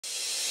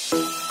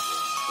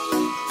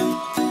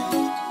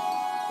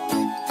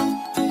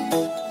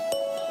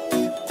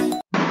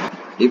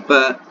இப்போ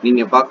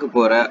நீங்க பார்க்க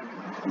போற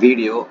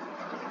வீடியோ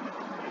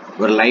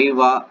ஒரு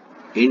லைவா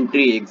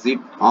என்ட்ரி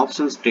எக்ஸிட்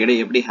ஆப்ஷன்ஸ் ட்ரேடை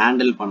எப்படி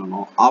ஹேண்டில்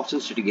பண்ணணும்,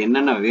 ஆப்ஷன்ஸ் ட்ரேடுக்கு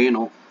என்னென்ன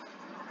வேணும்,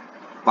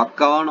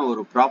 பக்காவான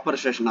ஒரு ப்ராப்பர்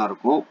செஷனா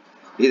இருக்கும்.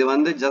 இது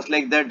வந்து ஜஸ்ட்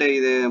லைக் தட்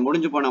இது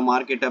முடிஞ்சு போன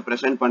மார்க்கெட்டை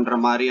ப்ரெசென்ட் பண்ற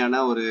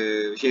மாதிரியான ஒரு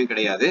விஷயம்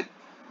கிடையாது.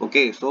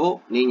 ஓகே, ஸோ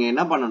நீங்க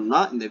என்ன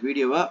பண்ணணும்னா இந்த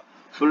வீடியோவை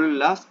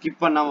ஃபுல்லா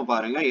ஸ்கிப் பண்ணாம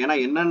பாருங்க. ஏன்னா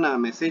என்னென்ன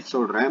மெசேஜ்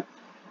சொல்றேன்,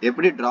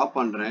 எப்படி ட்ராப்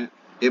பண்றேன்,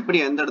 எப்படி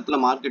எந்த இடத்துல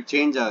மார்க்கெட்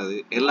சேஞ்ச் ஆகுது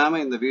எல்லாமே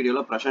இந்த வீடியோல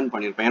ப்ரெசென்ட்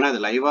பண்ணிருப்பேன். ஏன்னா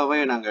இது லைவாவே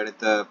நாங்க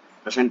எடுத்த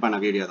ப்ரெசென்ட் பண்ண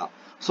வீடியோ தான்.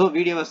 ஸோ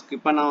வீடியோவை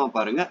ஸ்கிப் பண்ணாம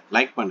பாருங்க,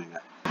 லைக் பண்ணுங்க.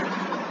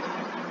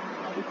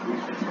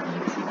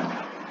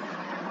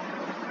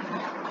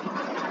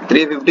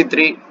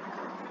 $353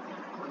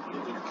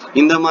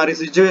 இந்த மாதிரி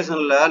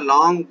சிச்சுவேஷன்ல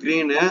லாங்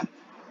கிரீன்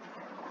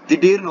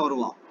திடீர்னு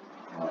வருவான்.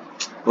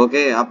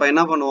 ஓகே, அப்ப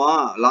என்ன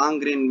பண்ணுவான், லாங்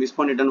கிரீன் மிஸ்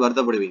பண்ணிட்டேன்னு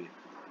வருத்தப்படுவீங்க.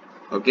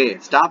 ஓகே,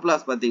 ஸ்டாப்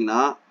லாஸ்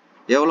பாத்தீங்கன்னா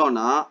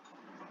எவ்வளோனா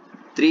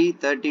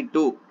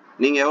 332.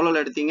 நீங்க எவ்வளவு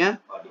எடுத்தீங்க?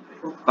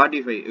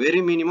 45.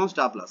 வெரி மினிமம்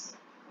ஸ்டாப் லாஸ்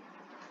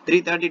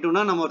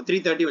 332னா நம்ம ஒரு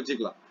 330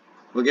 வச்சுக்கலாம்.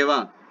 ஓகேவா?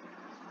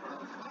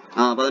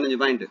 15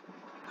 பாயிண்ட்.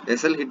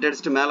 எஸ்எல் ஹிட்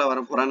அடிச்சுட்டு மேல வர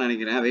போறான்னு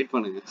நினைக்கிறேன், வெயிட்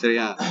பண்ணுங்க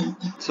சரியா?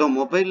 ஸோ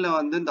மொபைல்ல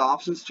வந்து இந்த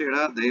ஆப்ஷன்ஸ்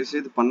ட்ரேடை தயவு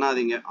செய்து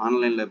பண்ணாதீங்க.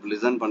 ஆன்லைன்ல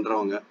லிசன்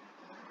பண்றவங்க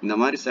இந்த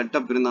மாதிரி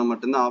செட்டப் இருந்தால்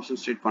மட்டும்தான்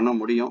ஆப்ஷன்ஸ் ட்ரேட் பண்ண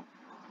முடியும்,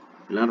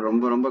 இல்லைன்னா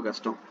ரொம்ப ரொம்ப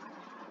கஷ்டம்.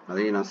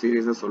 அதையும் நான்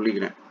சீரியஸா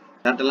சொல்லிக்கிறேன்.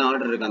 யார்ட்டெல்லாம்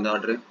ஆர்டர் இருக்கு? அந்த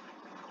ஆர்டர்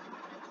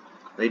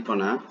வெயிட்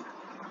பண்ண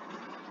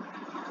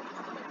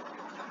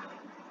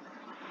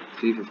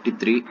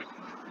 353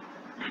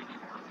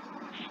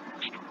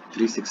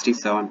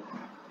 367.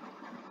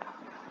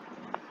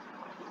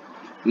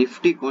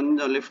 நிஃப்டி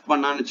கொஞ்சம் லிஃப்ட்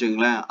பண்ணான்னு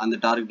வச்சுங்களேன், அந்த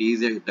டார்கெட்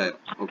ஈஸியாக ஹிட்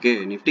ஆயிரும். ஓகே,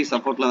 நிஃப்டி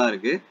சப்போர்ட்ல தான்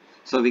இருக்கு,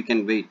 ஸோ வி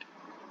கேன் வெயிட்.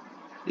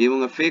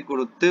 இவங்க ஃபேக்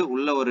கொடுத்து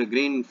உள்ள ஒரு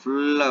கிரீன்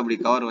ஃபுல்லா அப்படி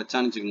கவர்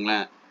வச்சான்னு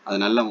வச்சுக்கோங்களேன், அது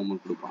நல்ல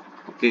மூமெண்ட் கொடுப்பான்.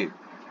 ஓகே,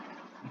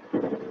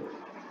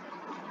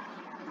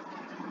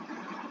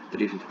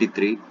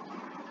 353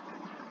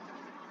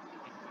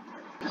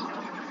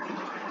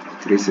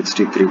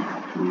 363.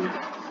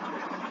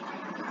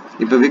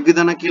 இப்ப விக்கு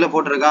தானே கீழே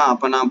போட்டிருக்கான்,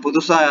 அப்ப நான்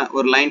புதுசா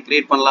ஒரு லைன்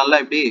கிரியேட் பண்ணலாம்ல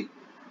இப்படி.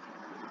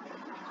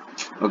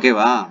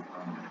 ஓகேவா?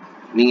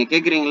 நீங்க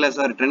கேக்குறீங்களா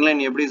சார் ட்ரெண்ட்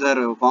லைன் எப்படி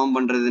சார் ஃபார்ம்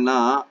பண்றதுன்னா,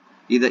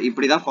 இதை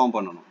இப்படிதான் ஃபார்ம்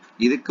பண்ணணும்.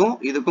 இதுக்கும்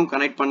இதுக்கும்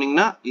கனெக்ட்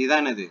பண்ணீங்கன்னா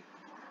இதுதான் என்னது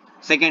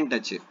செகண்ட்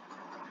டச்.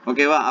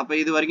 ஓகேவா? அப்ப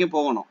இது வரைக்கும்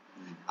போகணும்.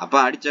 அப்ப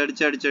அடிச்சு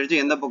அடிச்சு அடிச்சு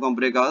அடிச்சு எந்த பக்கம்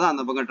பிரேக் ஆகுதோ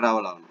அந்த பக்கம்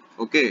டிராவல் ஆகணும்.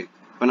 ஓகே,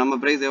 இப்ப நம்ம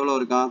பிரைஸ் எவ்வளவு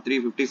இருக்கான்?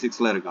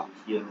 356ல இருக்கான்.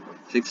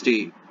 60.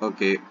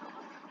 ஓகே,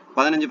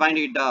 15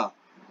 பாயிண்ட் கிட்டா.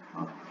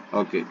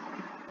 ஓகே,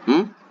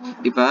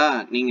 இப்ப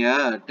நீங்க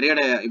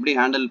ட்ரேடை எப்படி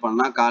ஹேண்டில்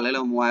பண்ணா,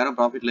 காலையில 3000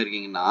 ப்ராஃபிட்ல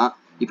இருக்கீங்கன்னா,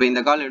 இப்ப இந்த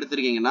கால்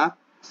எடுத்திருக்கீங்கன்னா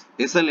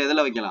எஸ்எல்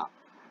எதுல வைக்கலாம்?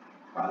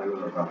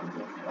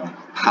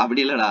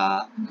 அப்படி இல்லடா,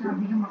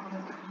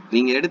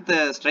 நீங்க எடுத்த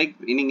ஸ்ட்ரைக்,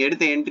 நீங்க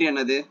எடுத்த என்ட்ரி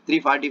என்னது?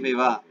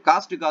 345.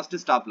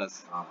 காஸ்ட் ஸ்டாப் லாஸ்,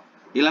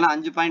 இல்லனா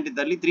 5 பாயிண்ட்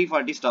தள்ளி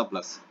 340 ஸ்டாப்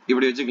லாஸ்,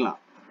 இப்படி வச்சுக்கலாம்.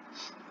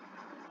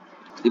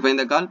 இப்ப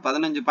இந்த கால்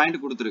 15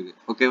 பாயிண்ட் கொடுத்துருக்கு.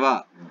 ஓகேவா?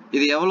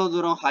 இது எவ்வளவு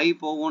தூரம் ஹை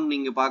போகும்னு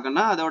நீங்க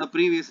பாக்கணும்னா அதோட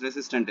ப்ரீவியஸ்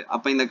ரெசிஸ்டன்ட்.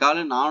 அப்ப இந்த கால்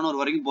 400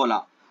 வரைக்கும்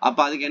போகலாம். அப்ப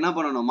அதுக்கு என்ன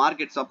பண்ணணும்?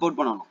 மார்க்கெட் சப்போர்ட்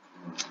பண்ணணும்.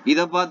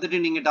 இதை பார்த்துட்டு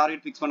நீங்க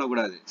டார்கெட் பிக்ஸ்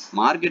பண்ணக்கூடாது,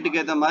 மார்க்கெட்டுக்கு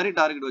ஏற்ற மாதிரி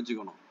டார்கெட்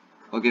வச்சுக்கணும்.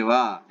 ஓகேவா?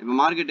 இப்ப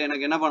மார்க்கெட்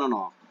எனக்கு என்ன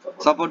பண்ணணும்?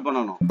 சப்போர்ட்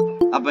பண்ணணும்.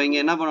 அப்ப இங்க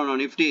என்ன பண்ணணும்?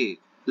 நிஃப்டி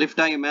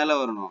லிஃப்ட் ஆகி மேல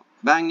வரணும்.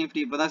 பேங்க்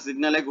நிஃப்டி இப்பதான்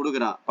சிக்னலே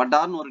கொடுக்குறான்,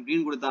 பட்டார்னு ஒரு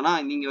கிரீன் கொடுத்தானா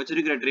நீங்க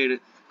வச்சிருக்கிற ட்ரேடு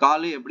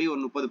காலு எப்படி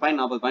ஒரு 30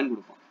 பாயிண்ட் 40 பாயிண்ட்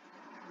கொடுப்போம்.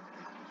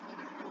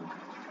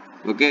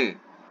 ஓகே,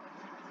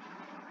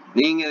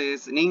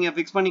 நீங்க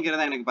பிக்ஸ்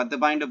பண்ணிக்கிறதா எனக்கு 10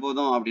 பாயிண்ட்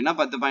போதும் அப்படின்னா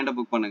 10 பாயிண்ட்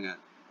புக் பண்ணுங்க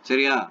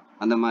சரியா?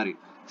 அந்த மாதிரி.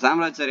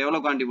 சாம்ராஜ் சார்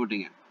எவ்வளவு குவான்டி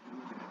போட்டீங்க?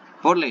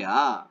 போடலையா?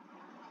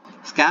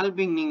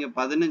 ஸ்கேல்பிங் நீங்க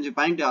 15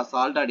 பாயிண்ட்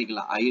அசால்ட்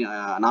அடிக்கலாம்.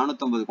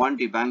 450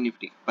 குவான்டி பேங்க்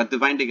நிஃப்டி 10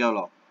 பாயிண்ட்டுக்கு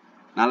எவ்வளோ?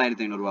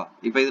 4500 ரூபா.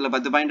 இப்ப இதுல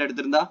 10 பாயிண்ட்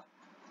எடுத்திருந்தா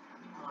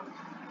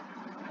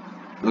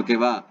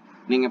ஓகேவா?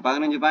 நீங்க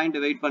 15 பாயிண்ட்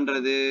வெயிட்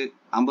பண்றது,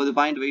 50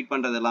 பாயிண்ட் வெயிட்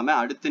பண்றது எல்லாமே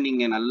அடுத்து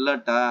நீங்க நல்லா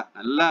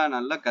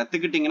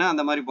கத்துக்கிட்டீங்கன்னா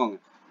அந்த மாதிரி போங்க.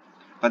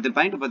 10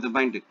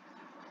 பாயிண்ட்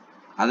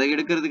அதை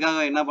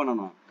எடுக்கிறதுக்காக என்ன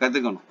பண்ணணும்?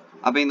 கத்துக்கணும்.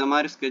 அப்ப இந்த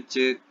மாதிரி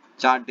ஸ்கெட்சு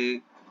சார்ட்டு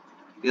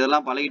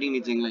இதெல்லாம்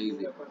பழகிட்டீங்கன்னு வச்சுங்களேன்,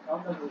 ஈஸி.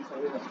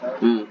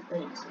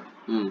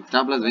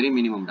 Stop loss very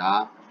மினிமம்டா.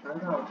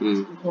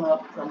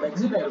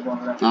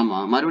 ஆமா,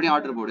 மறுபடியும்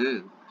ஆர்டர் போடு.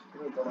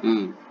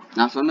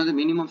 நான் சொன்னது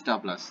மினிமம்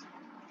ஸ்டாப் லாஸ்.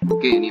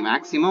 ஓகே, நீ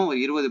மேக்ஸிமம் ஒரு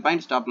 20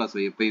 பாயிண்ட் ஸ்டாப் லாஸ்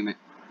வை எப்பயுமே.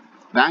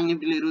 Bank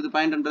நிஃப்டில 20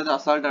 பாயிண்ட்ன்றது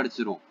assault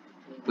அடிச்சிரும்.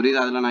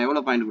 புரியுதா? அதுல நான்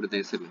எவ்வளவு பாயிண்ட்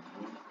கொடுத்தேன்? சரி,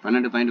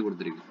 12 பாயிண்ட்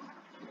கொடுத்துருக்கேன்.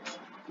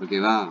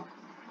 ஓகேவா?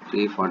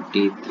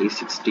 340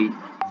 360.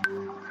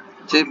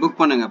 சரி, புக்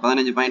பண்ணுங்க.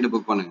 15 பாயிண்ட்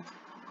புக் பண்ணுங்க.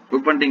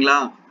 புக் பண்ணிட்டீங்களா?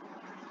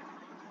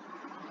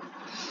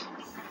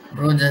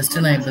 ப்ரோ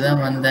ஜஸ்ட் நான்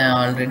இப்பதான் வந்தேன்,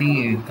 ஆல்ரெடி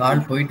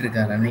கால் போயிட்டு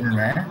இருக்கா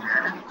ரன்னிங்ல.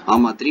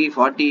 ஆமா,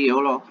 340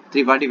 எவ்வளோ?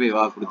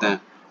 345 கொடுத்தேன்.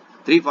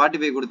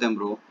 345 கொடுத்தேன்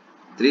ப்ரோ.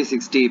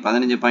 360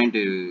 15 பாயிண்ட்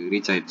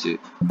ரீச் ஆயிடுச்சு.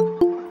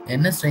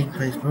 என்ன ஸ்ட்ரைக்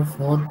பிரைஸ் ப்ரோ?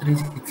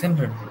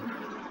 43600.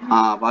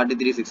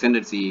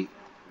 43600 சி.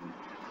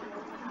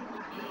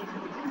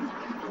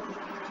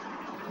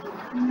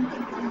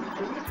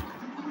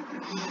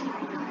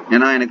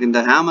 ஏன்னா எனக்கு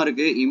இந்த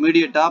ஹேமருக்கு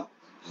இமிடியட்டா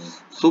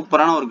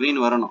சூப்பரான ஒரு கிரீன்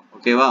வரணும்.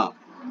 ஓகேவா?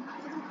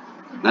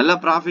 நல்ல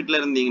ப்ராஃபிட்ல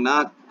இருந்தீங்கன்னா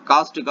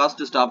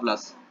cost stop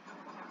loss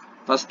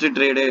first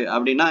trade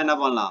அப்படின்னா என்ன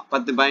பண்ணலாம்?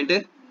 10 பாயிண்ட்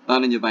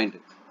 15 பாயிண்ட்.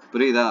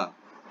 புரியுதா?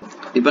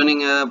 இப்போ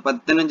நீங்க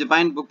 15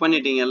 பாயிண்ட் புக்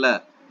பண்ணிட்டீங்கல்ல,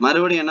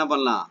 மறுபடியும் என்ன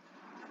பண்ணலாம்?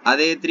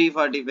 அதே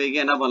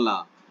 345க்கு என்ன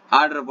பண்ணலாம்?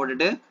 ஆர்டர்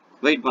போட்டுட்டு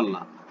வெயிட்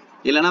பண்ணலாம்.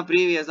 இல்லைன்னா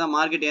ப்ரீவியஸா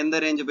மார்க்கெட் எந்த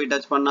ரேஞ்ச் போய்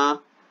டச் பண்ணா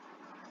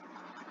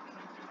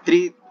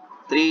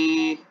 330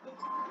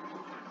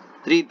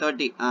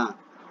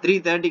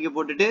 330க்கு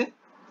போட்டுட்டு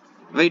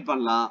வெயிட்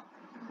பண்ணலாம்.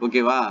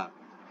 ஓகேவா?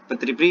 இப்போ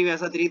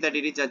ப்ரீவியஸா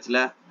 330 ரீச் ஆச்சுல,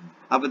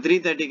 அப்போ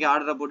 330க்கு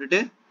ஆர்டரை போட்டுட்டு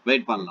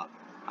வெயிட் பண்ணலாம்.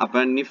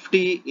 அப்ப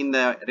நிஃப்டி இந்த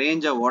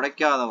ரேஞ்சை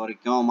உடைக்காத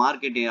வரைக்கும்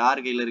மார்க்கெட்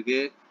யார் கையில இருக்கு?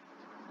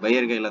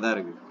 பையர் கையில தான்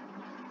இருக்கு.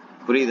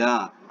 புரியுதா?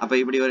 அப்ப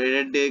இப்படி ஒரு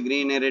ரெட்டு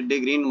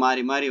கிரீன்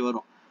மாறி மாறி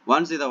வரும்.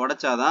 ஒன்ஸ் இதை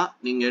உடைச்சாதான்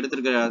நீங்க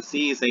எடுத்திருக்கிற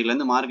சிஇ சைட்ல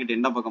இருந்து மார்க்கெட்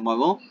என்ன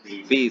பக்கமாகும்?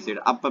 BE side.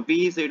 அப்ப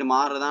பிஇ சைடு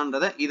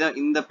மாறுதான்றத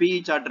இந்த பிஇ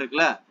சார்ட்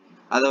இருக்குல்ல,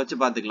 அதை வச்சு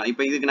பாத்துக்கலாம்.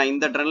 இப்ப இதுக்கு நான்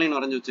இந்த ட்ரெண்ட் லைன்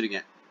வரைஞ்சு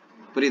வச்சிருக்கேன்.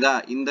 புரியுதா?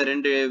 இந்த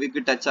 2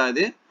 விக்கு டச்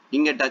ஆகுது,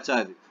 இங்க டச்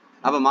ஆகுது.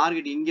 அப்ப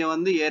மார்க்கெட் இங்க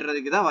வந்து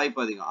ஏறுறதுக்கு தான் வாய்ப்பு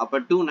அதிகம். அப்ப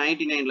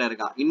 299ல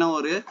இருக்கான். இன்னும்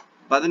ஒரு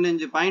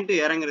 15 பாயிண்ட்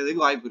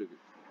இறங்குறதுக்கு வாய்ப்பு இருக்கு.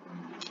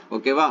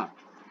 ஓகேவா?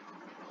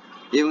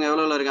 இவங்க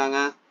எவ்வளவுல இருக்காங்க?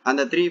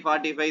 அந்த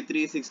 345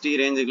 360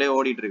 ரேஞ்சுக்குள்ளே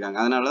ஓடிட்டு இருக்காங்க.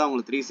 அதனாலதான்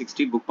உங்களுக்கு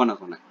 360 புக் பண்ண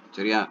சொன்னேன்.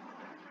 சரியா?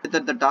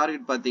 அடுத்த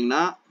டார்கெட்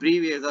பாத்தீங்கன்னா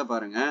ப்ரீவியஸா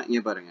பாருங்க.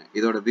 இங்க பாருங்க,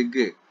 இதோட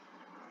விக்கு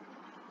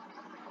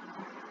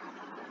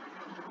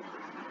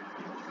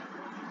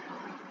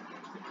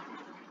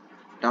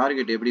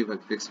டார்கெட் எப்படி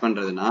பிக்ஸ்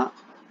பண்றதுன்னா,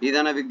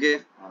 இதான விக்கு.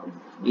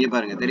 இங்க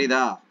பாருங்க,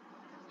 தெரியுதா?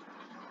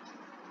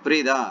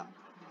 புரியுதா?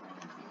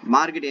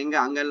 மார்க்கெட் எங்க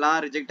அங்கெல்லாம்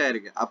ரிஜெக்ட்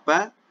ஆயிருக்கு. அப்ப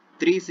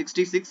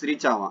 366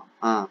 ரீச் ஆகும்.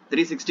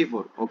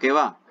 364.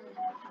 ஓகேவா?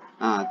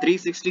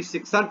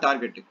 366 தான்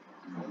டார்கெட்.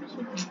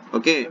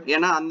 ஓகே,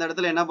 ஏன்னா அந்த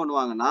இடத்துல என்ன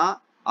பண்ணுவாங்கன்னா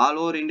ஆல்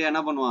ஓவர் இந்தியா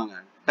என்ன பண்ணுவாங்க?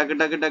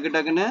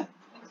 டக்குன்னு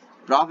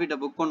ப்ராஃபிட்டை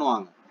புக்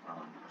பண்ணுவாங்க.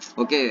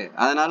 ஓகே,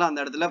 அதனால அந்த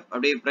இடத்துல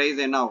அப்படியே பிரைஸ்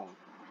என்ன ஆகும்?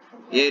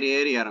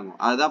 ஏறி இறங்கும்.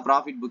 அதுதான்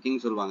ப்ராஃபிட்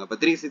புக்கிங் சொல்லுவாங்க. இப்ப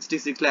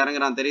 366ல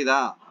இறங்குறான், தெரியுதா?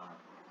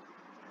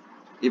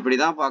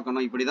 இப்படிதான்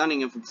பார்க்கணும், இப்படிதான்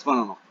நீங்க பிக்ஸ்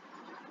பண்ணணும்.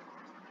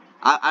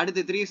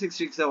 அடுத்து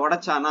 366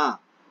 உடைச்சானா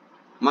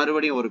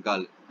மறுபடியும் ஒரு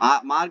கால்.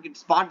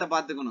 மார்க்கெட் ஸ்பாட்டை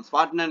பாத்துக்கணும்.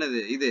 ஸ்பாட்னா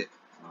என்னது? இது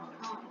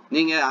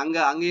நீங்க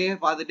அங்கேயே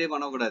பார்த்துட்டே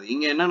பண்ணக்கூடாது.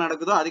 இங்க என்ன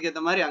நடக்குதோ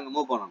அதுக்கேற்ற மாதிரி அங்க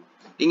மூவ் பண்ணணும்.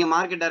 இங்க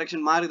மார்க்கெட்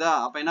டைரக்ஷன் மாறுதா,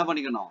 அப்ப என்ன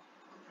பண்ணிக்கணும்?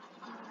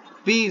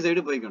 BE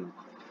side போய்க்கணும்.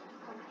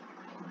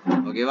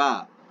 ஓகேவா?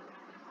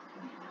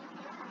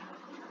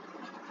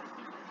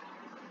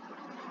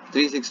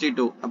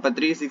 362. அப்ப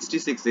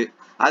 366.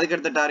 அதுக்கு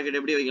அடுத்த டார்கெட்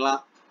எப்படி வைக்கலாம்?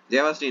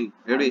 ஜெவாஸ்டின்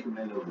எப்படி?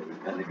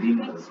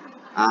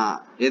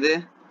 எது?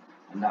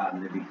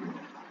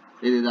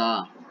 இதுதான்.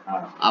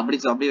 அப்படி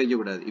வைக்க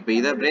கூடாது. இப்ப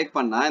இதை பிரேக்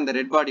பண்ணா இந்த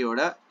ரெட்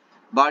பாடியோட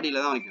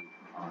பாடியில தான் வைக்கணும்.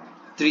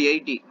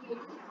 380.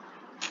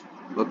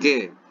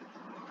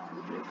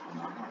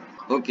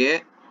 ஓகே,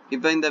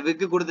 இப்ப இந்த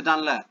விக்கு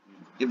கொடுத்துட்டான்ல,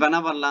 இப்ப என்ன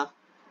பண்ணலாம்?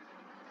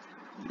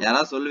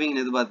 யாராவது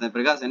சொல்லுவீங்கன்னு எதிர்பார்த்தேன்.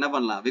 பிரகாஷ் என்ன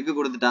பண்ணலாம்? விக்கு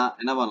கொடுத்துட்டான்,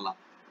 என்ன பண்ணலாம்?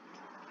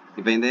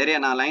 இப்ப இந்த ஏரியா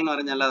நான் லைன்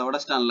வரைஞ்சேன்ல,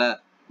 உடச்சிட்டான்ல,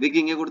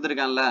 விக்கு இங்க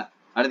கொடுத்துருக்கான்ல,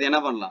 அடுத்து என்ன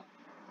பண்ணலாம்?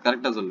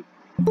 கரெக்டா சொல்லு.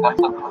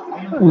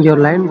 இங்க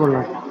ஒரு லைன்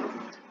போடலாம்.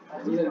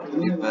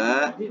 இப்ப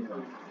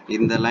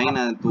இந்த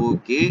லைனை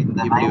தூக்கி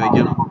இப்படி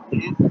வைக்கணும்.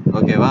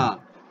 ஓகேவா?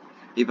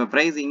 இப்ப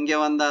பிரைஸ் இங்க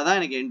வந்தாதான்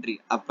எனக்கு என்ட்ரி.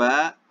 அப்ப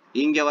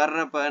இங்க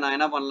வர்றப்ப நான்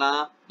என்ன பண்ணலாம்?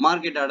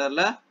 மார்க்கெட்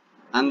ஆர்டர்ல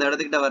அந்த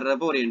இடத்துக்கிட்ட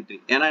வர்றப்ப ஒரு என்ட்ரி.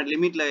 ஏன்னா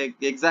லிமிட்ல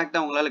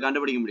எக்ஸாக்டா உங்களால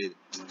கண்டுபிடிக்க முடியாது.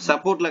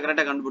 சப்போர்ட்ல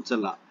கரெக்டா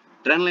கண்டுபிடிச்சிடலாம்,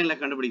 ட்ரெண்ட் லைன்ல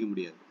கண்டுபிடிக்க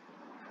முடியாது.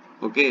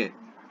 Okay,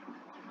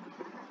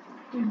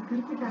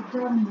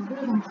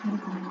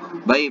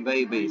 by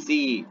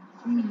CE.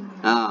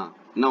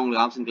 இன்னும்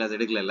உங்களுக்கு ஆப்ஷன் கிளாஸ்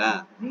எடுக்கல.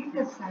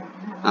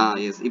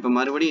 எஸ். இப்ப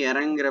மறுபடியும்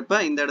இறங்குறப்ப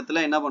இந்த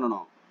இடத்துல என்ன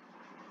பண்ணணும்?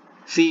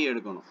 சி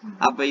எடுக்கணும்.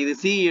 அப்ப இது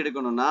சி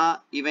எடுக்கணும்னா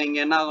இவன் இங்க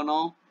என்ன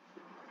ஆகணும்?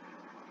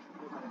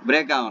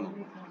 பிரேக் ஆகணும்.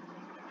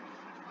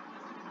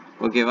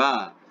 ஓகேவா?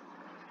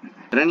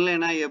 ட்ரெண்ட்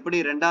லைனா எப்படி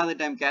ரெண்டாவது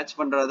டைம் கேட்ச்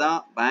பண்றதுதான்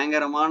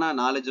பயங்கரமான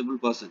நாலேஜபிள்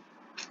பர்சன்.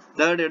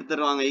 தேர்ட்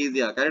எடுத்துருவாங்க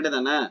ஈஸியா. கரெக்ட்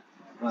தானே?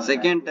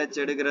 செகண்ட்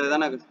டச் எடுக்கிறது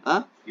தானே.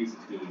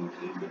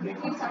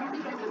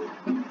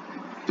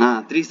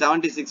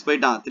 376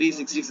 போயிட்டான்,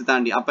 366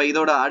 தாண்டி. அப்ப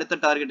இதோட அடுத்த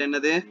டார்கெட்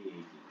என்னது?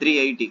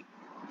 380.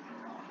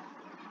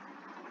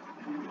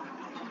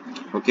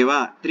 ஓகேவா?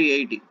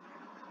 380.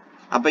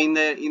 அப்ப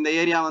இந்த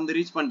ஏரியா வந்து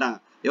ரீச் பண்ணிட்டாங்க.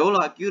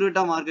 எவ்வளவு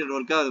அக்யூரேட்டா மார்க்கெட்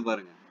ஒர்க் ஆகுது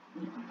பாருங்க.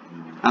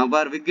 அவன்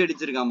பாரு, விக்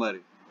அடிச்சிருக்கான் பாரு.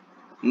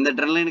 இந்த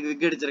ட்ரெண்ட் லைனுக்கு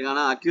விக்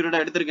அடிச்சிருக்கானா?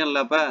 அக்யூரேட்டா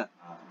எடுத்திருக்கேன்ல. அப்ப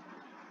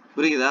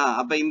புரியுதா?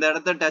 அப்ப இந்த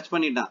இடத்த டச்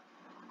பண்ணிட்டான்.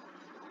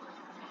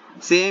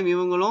 சேம்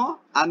இவங்களும்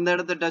அந்த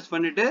இடத்த டச்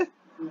பண்ணிட்டு,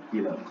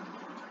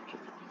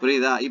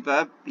 புரியுதா? இப்ப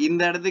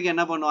இந்த இடத்துக்கு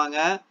என்ன பண்ணுவாங்க?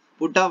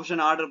 புட்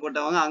ஆப்ஷன் ஆர்டர்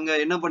போட்டவங்க அங்க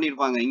என்ன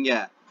பண்ணிருப்பாங்க? இங்க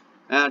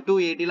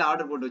 280ல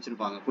ஆர்டர் போட்டு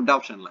வச்சிருப்பாங்க புட்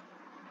ஆப்ஷன்ல.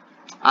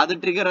 அது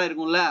ட்ரிகர்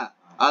ஆயிருக்கும்ல,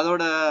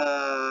 அதோட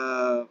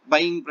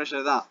பையிங்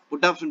பிரஷர் தான்.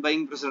 புட் ஆப்ஷன்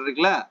பையிங் பிரஷர்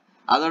இருக்குல்ல,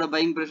 அதோட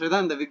பையிங் பிரஷர்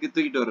தான் இந்த விக்கு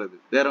தூக்கிட்டு வர்றது.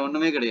 வேற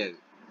ஒண்ணுமே கிடையாது.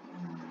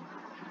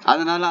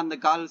 அதனால அந்த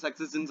கால்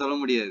சக்சஸ்ன்னு சொல்ல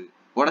முடியாது.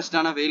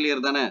 உடச்சிட்டானா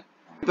ஃபெயிலியர் தானே.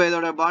 இப்ப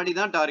இதோட பாடி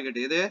தான் டார்கெட்.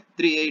 இது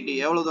 380.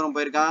 எவ்வளவு தூரம்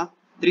போயிருக்கான்?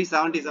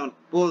 377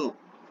 போதும்.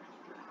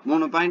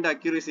 3 பாயிண்ட்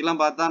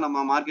அக்யூரசிலாம் பார்த்தா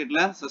நம்ம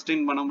மார்க்கெட்ல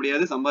சஸ்டெயின் பண்ண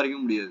முடியாது, சம்பாதிக்க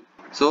முடியாது.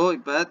 ஸோ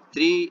இப்போ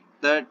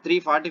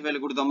 345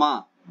 கொடுத்தோமா,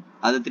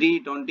 அது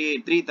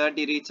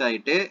 330 ரீச்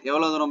ஆயிட்டு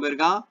எவ்வளவு தூரம்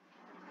போயிருக்கான்?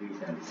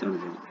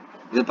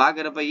 இது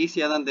பாக்குறப்ப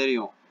ஈஸியா தான்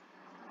தெரியும்.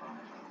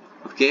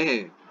 ஓகே,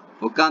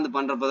 உட்காந்து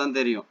பண்றப்பதான்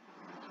தெரியும்.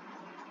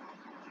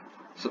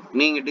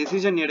 நீங்க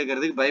டிசிஷன்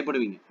எடுக்கிறதுக்கு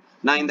பயப்படுவீங்க.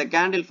 நான் இந்த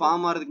கேண்டில்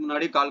ஃபார்ம் ஆகிறதுக்கு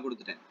முன்னாடியே கால்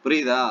கொடுத்துட்டேன்,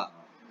 புரியுதா?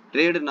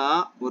 ட்ரேடுனா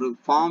ஒரு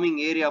ஃபார்மிங்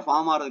ஏரியா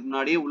ஃபார்ம் ஆகிறதுக்கு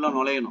முன்னாடியே உள்ள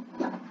நுழையணும்.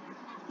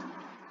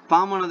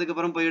 ஃபார்ம் ஆனதுக்கு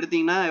அப்புறம் போய்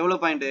எடுத்தீங்கன்னா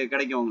எவ்வளவு பாயிண்ட்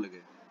கிடைக்கும்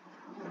உங்களுக்கு?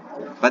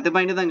 10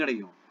 பாயிண்ட் தான்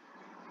கிடைக்கும்,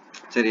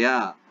 சரியா?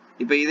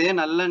 இப்ப இதே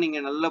நீங்க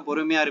நல்ல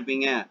பொறுமையா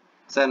இருப்பீங்க,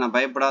 சார் நான்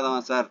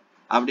பயப்படாதவன் சார்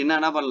அப்படின்னா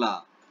என்ன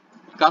பண்ணலாம்?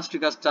 காஸ்ட்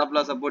ஸ்டாப்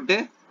லாஸ் போட்டு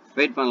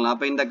வெயிட் பண்ணலாம்.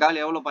 அப்ப இந்த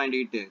கால் எவ்வளவு பாயிண்ட்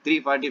ஹிட்?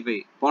 345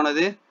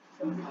 போனது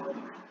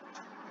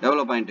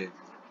எவ்வளவு பாயிண்ட்?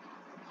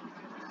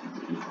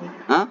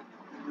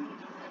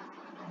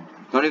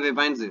 25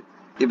 பாயிண்ட்ஸ்.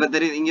 இப்ப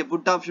தெரியுது, இங்க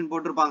புட் ஆப்ஷன்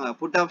போட்டிருப்பாங்க,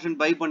 புட் ஆப்ஷன்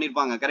பை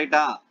பண்ணிருப்பாங்க,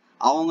 கரெக்டா?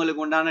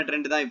 அவங்களுக்கு உண்டான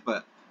ட்ரெண்ட் தான் இப்ப.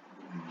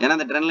 ஏன்னா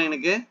அந்த ட்ரெண்ட்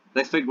லைனுக்கு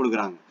ரெஸ்பெக்ட்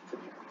கொடுக்குறாங்க.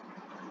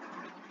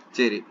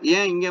 சரி,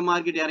 ஏன் இங்க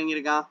மார்க்கெட் இறங்கி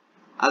இருக்கான்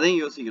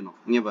அதையும் யோசிக்கணும்.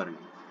 இங்க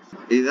பாருங்க,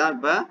 இதுதான்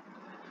இப்ப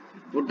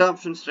புட்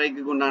ஆப்ஷன்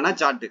ஸ்ட்ரைக்கு உண்டான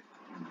சார்ட்.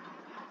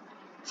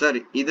 சரி,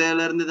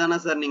 இதுல இருந்து தானே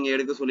சார் நீங்க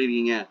எடுக்க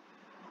சொல்லிருக்கீங்க,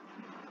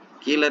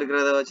 கீழே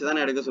இருக்கிறத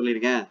வச்சுதானே எடுக்க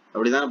சொல்லியிருக்கேன்,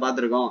 அப்படிதானே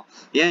பாத்துருக்கோம்.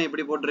 ஏன்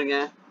இப்படி போட்டுருங்க?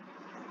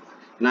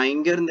 நான்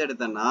இங்க இருந்து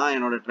எடுத்தேன்னா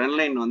என்னோட ட்ரெண்ட்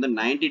லைன் வந்து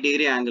 90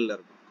 டிகிரி ஆங்கிள்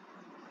இருக்கும்.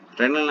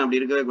 ட்ரெண்ட் லைன் அப்படி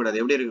இருக்கவே கூடாது.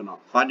 எப்படி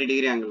இருக்கணும்? 40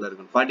 டிகிரி ஆங்கிள்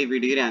இருக்கணும், 45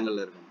 டிகிரி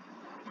ஆங்கிள் இருக்கணும்.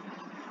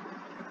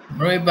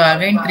 ப்ரோ இப்போ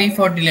அகைன்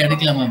 340 ல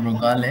எடுக்கலாமா ப்ரோ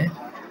கால்?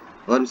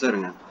 வரும்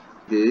சாருங்க.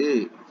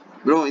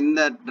 ப்ரோ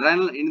இந்த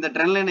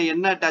ட்ரெண்ட் லைனை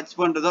என்ன டச்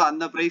பண்றதோ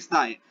அந்த பிரைஸ்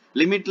தான்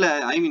லிமிட்ல,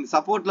 ஐ மீன்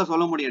சப்போர்ட்ல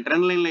சொல்ல முடியும்.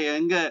 ட்ரெண்ட் லைன்ல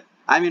எங்க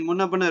ஐ மீன்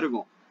முன்ன பின்ன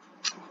இருக்கும்.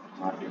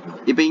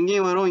 இப்ப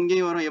இங்கேயும்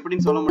வரும்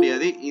எப்படின்னு சொல்ல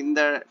முடியாது.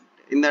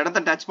 இந்த இடத்த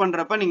டச்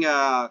பண்றப்ப நீங்க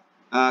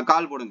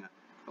கால் போடுங்க.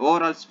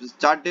 Overall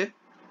chart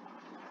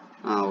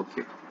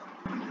okay.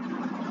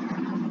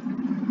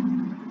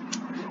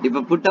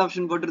 இப்ப புட்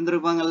ஆப்ஷன் போட்டு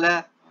இருந்திருப்பாங்கல்ல,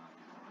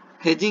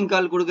 ஹெஜிங்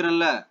கால்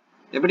கொடுக்குறேன்ல,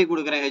 எப்படி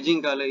கொடுக்குறேன்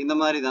ஹெஜிங் கால்? இந்த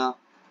மாதிரி தான்.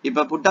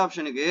 இப்ப புட்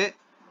ஆப்ஷனுக்கு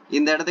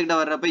இந்த இடத்துக்கிட்ட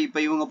வர்றப்ப இப்ப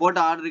இவங்க போட்ட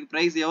ஆர்டருக்கு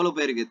பிரைஸ் எவ்வளவு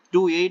போயிருக்கு?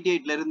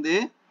 288ல இருந்து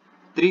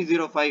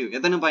 305.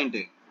 எத்தனை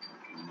பாயிண்ட்?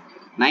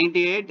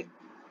 98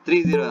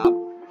 30.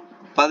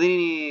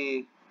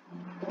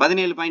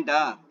 17 பாயிண்டா?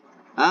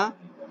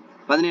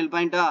 17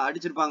 பாயிண்டா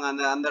அடிச்சிருப்பாங்க.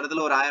 அந்த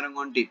இடத்துல ஒரு 1000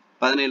 quantity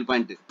 17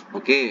 point.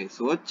 Okay,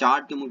 so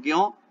chart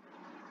முக்கியம்,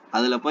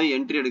 அதுல போய்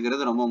என்ட்ரி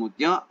எடுக்கிறது ரொம்ப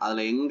முக்கியம்,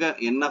 அதுல எங்க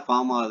என்ன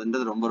ஃபார்ம்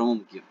ஆகுதுன்றது ரொம்ப ரொம்ப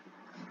முக்கியம்.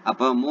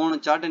 அப்ப 3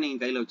 சார்ட் நீங்க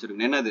கையில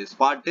வச்சிருக்கணும். என்னது?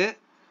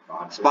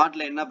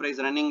 ஸ்பாட்ல என்ன பிரைஸ்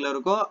ரன்னிங்ல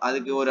இருக்கோ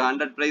அதுக்கு ஒரு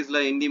 100 பிரைஸ்ல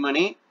இந்தி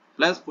மணி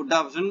பிளஸ் புட்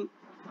ஆப்ஷன்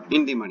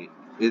இந்தி மணி.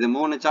 இது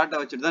 3 சார்ட்டை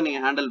வச்சுட்டு தான்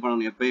நீங்க ஹேண்டில்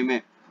பண்ணணும் எப்பயுமே.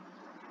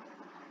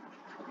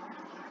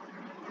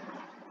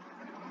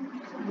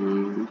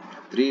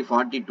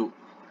 342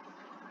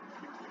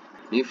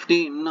 நிஃப்டி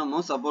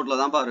இன்னமும் சப்போர்ட்ல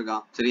தான்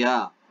இருக்கான், சரியா?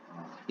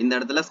 இந்த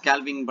இடத்துல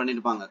ஸ்கேல்பிங்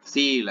பண்ணிருப்பாங்க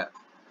சிஇல,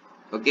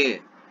 ஓகே,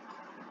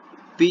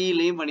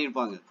 பிலயும்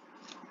பண்ணிருப்பாங்க,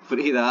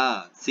 புரியுதா?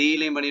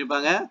 சிலயும்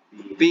பண்ணிருப்பாங்க,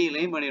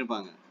 பிலயும்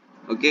பண்ணிருப்பாங்க.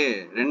 ஓகே,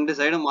 ரெண்டு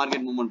சைடும்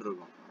மார்க்கெட் மூவ்மெண்ட்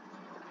இருக்கும்.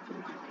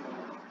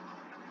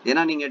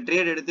 ஏன்னா நீங்க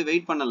ட்ரேட் எடுத்து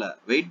வெயிட் பண்ணல,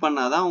 வெயிட்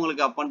பண்ணாதான்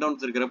உங்களுக்கு அப் அண்ட்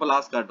டவுன்ஸ் இருக்கிறப்ப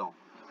லாஸ் காட்டும்.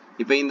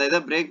 இப்ப இந்த இதை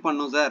பிரேக்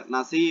பண்ணும் சார்,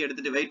 நான் சி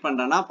எடுத்துட்டு வெயிட்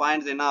பண்றேன்னா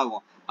பாயிண்ட்ஸ் என்ன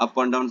ஆகும்? அப்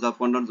அண்ட் டவுன்ஸ்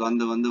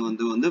வந்து வந்து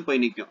வந்து வந்து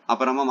போய் நிற்கும்.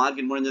 அப்புறமா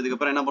மார்க்கெட் முடிஞ்சதுக்கு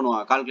அப்புறம் என்ன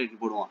பண்ணுவான்?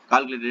 கால்குலேட்டர் போடுவான்.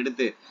 கால்குலேட்டர்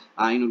எடுத்து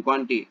 500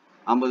 குவான்டிட்டி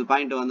 50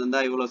 பாயிண்ட்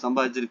வந்திருந்தா இவ்வளவு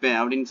சம்பாதிச்சிருப்பேன்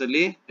அப்படின்னு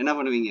சொல்லி என்ன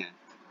பண்ணுவீங்க?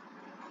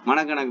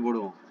 மனக்கணக்கு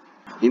போடுவோம்.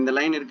 இந்த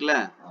லைன் இருக்குல்ல,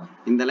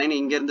 இந்த லைன்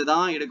இங்க இருந்து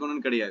தான்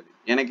எடுக்கணும்னு கிடையாது.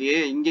 எனக்கு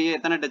இங்கேயே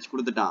எத்தனை டச்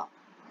கொடுத்துட்டான்?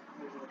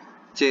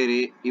 சரி,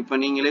 இப்ப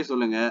நீங்களே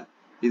சொல்லுங்க,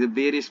 இது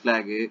பேரிஷ்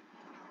பிளாக்,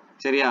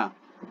 சரியா?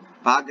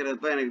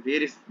 பாக்குறப்ப எனக்கு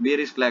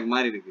பேரிஷ் பிளாக்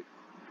மாதிரி இருக்கு.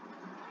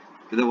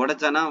 இதை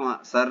உடைச்சானா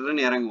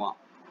சர்ன்னு இறங்குவான்.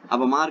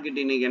 அப்ப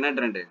மார்க்கெட் இன்னைக்கு என்ன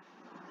ட்ரெண்ட்?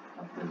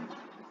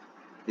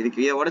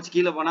 இதுக்கு உடைச்சு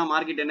கீழே போனா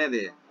மார்க்கெட்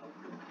என்னது?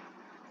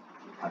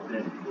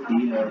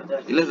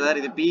 இல்ல சார்,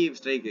 இது பி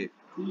ஸ்ட்ரைக்கு.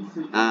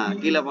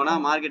 கீழே போனா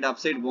மார்க்கெட்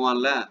அப் சைடு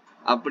போவான்ல,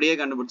 அப்படியே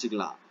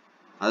கண்டுபிடிச்சிக்கலாம்.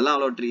 அதெல்லாம்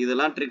அவ்வளவு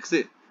இதெல்லாம் ட்ரிக்ஸ்.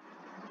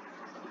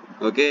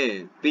 ஓகே,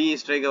 பி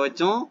ஸ்ட்ரைக்கை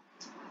வச்சும்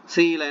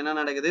சில என்ன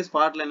நடக்குது,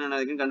 ஸ்பாட்ல என்ன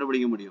நடக்குதுன்னு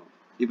கண்டுபிடிக்க முடியும்.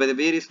 இப்ப இது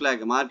பேரிஷ்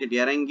பிளாக், மார்க்கெட்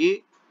இறங்கி,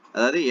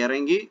 அதாவது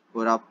இறங்கி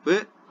ஒரு அப்பு,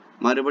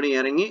 மறுபடியும்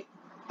இறங்கி,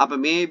 அப்ப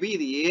மேபி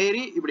இது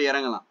ஏறி இப்படி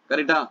இறங்கலாம்,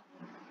 கரெக்டா?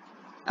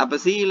 அப்ப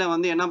சில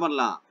வந்து என்ன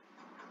பண்ணலாம்?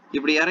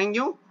 இப்படி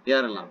இறங்கியும்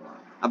ஏறலாம்.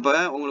 அப்ப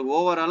உங்களுக்கு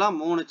ஓவராலா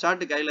 3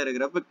 சார்ட் கையில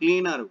இருக்கிறப்ப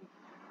கிளீனா இருக்கும்.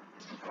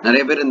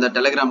 நிறைய பேர் இந்த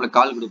டெலிகிராம்ல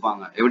கால்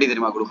கொடுப்பாங்க. எப்படி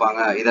தெரியுமா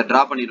கொடுப்பாங்க? இதை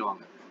டிரா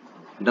பண்ணிடுவாங்க.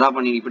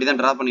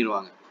 இப்படிதான் டிரா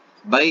பண்ணிடுவாங்க.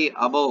 By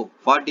above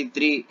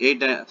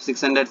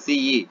 43,600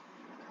 CE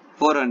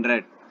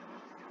 400.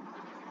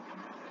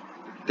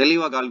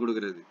 தெளிவா கால்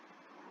கொடுக்கிறது.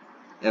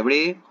 எப்படி?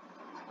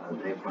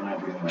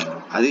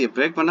 அது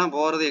பிரேக் பண்ணா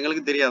போறது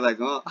எங்களுக்கு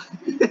தெரியாதாக்கும்,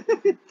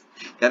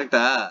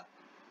 கரெக்டா?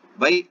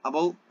 பை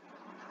அபவ்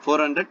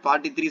 400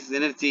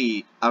 43,600 CE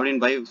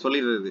அப்படின்னு பை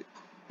சொல்லிடுறது.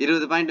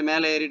 20 பாயிண்ட்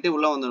மேல ஏறிட்டு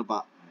உள்ள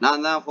வந்திருப்பான்.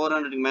 நான் தான்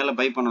 400க்கு மேல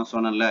பை பண்ண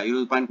சொன்னேன்ல,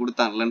 20 பாயிண்ட்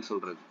கொடுத்தாங்கன்னு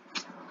சொல்றது.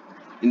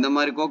 இந்த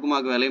மாதிரி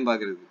கோக்குமாக்கு வேலையும்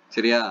பாக்குறது.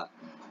 சரியா?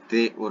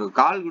 ஒரு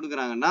கால்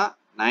கொடுக்குறாங்கன்னா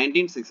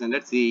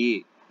 19600 CE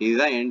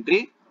இதுதான் என்ட்ரி,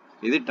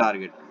 இது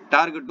டார்கெட்.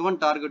 டார்கெட் 1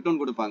 டார்கெட்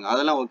 2 கொடுப்பாங்க,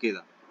 அதெல்லாம் ஓகே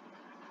தான்.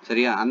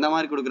 சரியா? அந்த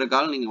மாதிரி கொடுக்குற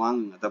கால் நீங்க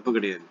வாங்குங்க, தப்பு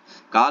கிடையாது.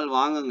 கால்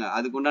வாங்குங்க,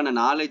 அதுக்கு உண்டான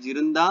நாலேஜ்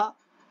இருந்தா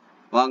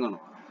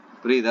வாங்கணும்.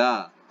 புரியுதா?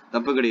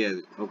 தப்பு கிடையாது.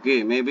 ஓகே,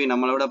 மேபி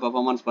நம்மளோட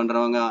பெர்ஃபார்மன்ஸ்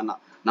பண்றவங்க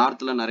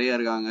நார்த்ல நிறைய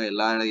இருக்காங்க,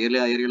 எல்லா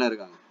ஏரியாலும்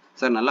இருக்காங்க.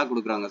 சார் நல்லா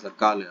கொடுக்குறாங்க சார்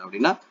கால்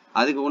அப்படின்னா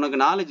அதுக்கு உனக்கு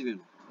நாலேஜ்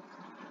வேணும்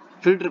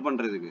ஃபில்டர்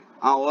பண்றதுக்கு.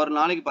 ஒரு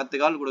நாளைக்கு 10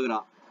 கால்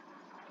கொடுக்குறான்,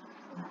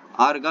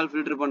 6 கால்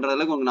ஃபில்டர் பண்ற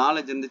அளவுக்கு உங்களுக்கு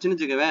நாலேஜ் இருந்துச்சுன்னு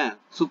வச்சுக்கவேன்,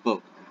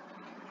 சூப்பர்.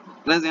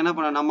 பிளஸ் என்ன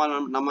பண்ண,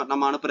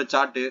 நம்ம அனுப்புற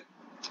சார்ட்டு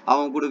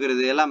அவங்க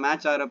கொடுக்கறது எல்லாம்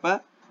மேட்ச் ஆகிறப்ப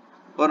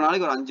ஒரு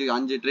நாளைக்கு ஒரு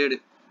 5 ட்ரேடு,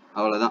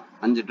 அவ்வளவுதான்.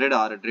 5 ட்ரேடு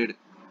 6 ட்ரேடு.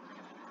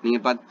 நீங்க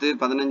 10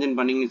 15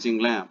 பண்ணீங்கன்னு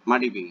வச்சுங்களேன்,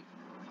 மாட்டிப்பீங்க.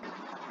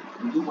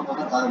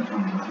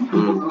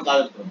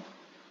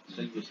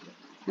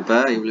 இப்ப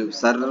இவ்வளவு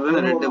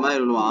சர்ன்னு 2 மாதிரி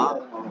விழுவான்.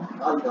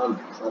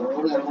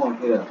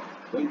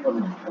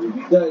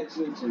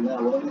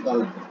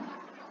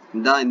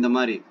 இந்த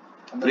மாதிரி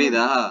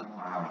புரியுதா?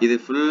 இது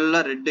ஃபுல்லா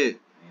ரெட்டு.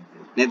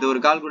 நேத்து ஒரு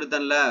கால்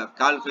கொடுத்தேன்ல,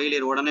 கால்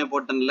ஃபெயிலியர் உடனே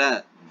போட்டேன்ல,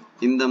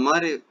 இந்த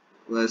மாதிரி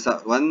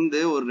வந்து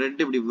ஒரு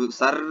ரெட் இப்படி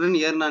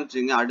சர்ன்னு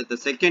ஏறினான்னு அடுத்த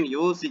செகண்ட்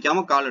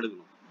யோசிக்காம கால்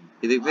எடுக்கணும்.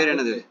 இதுக்கு பேர்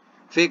என்னது?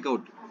 Fake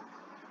out.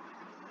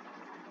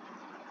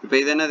 இப்ப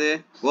இது என்னது?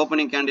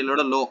 Opening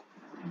கேண்டிலோட low.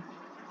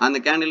 அந்த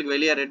கேண்டிலுக்கு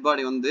வெளியே ரெட்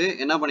பாடி வந்து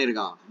என்ன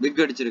பண்ணிருக்கான்?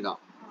 Big அடிச்சிருக்கான்.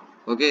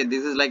 Okay,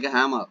 this is like a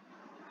hammer.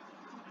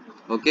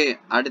 Okay,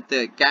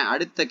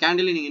 அடுத்த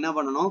கேண்டில் நீங்க என்ன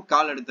பண்ணணும்?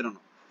 கால்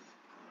எடுத்துடணும்.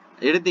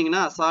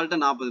 எடுத்தீங்கன்னா அசால்ட்டா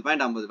 40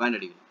 பாயிண்ட் 50 பாயிண்ட்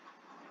அடிக்கும்.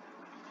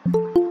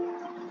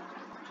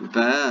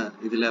 இப்ப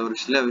இதுல ஒரு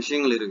சில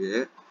விஷயங்கள் இருக்கு.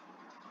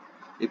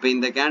 இப்ப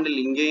இந்த கேண்டில்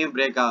இங்கேயும்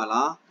பிரேக்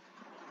ஆகலாம்,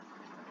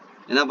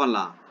 என்ன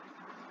பண்ணலாம்,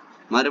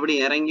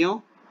 மறுபடியும் இறங்கியும்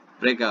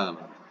பிரேக்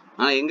ஆகலாம்.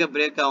 ஆனா எங்க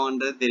பிரேக்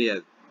ஆகும்ன்றது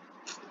தெரியாது.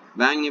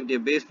 பேங்க்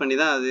நிஃப்டியை பேஸ் பண்ணி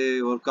தான் அது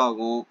ஒர்க்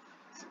ஆகும்.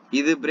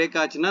 இது பிரேக்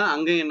ஆச்சுன்னா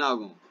அங்கேயும் என்ன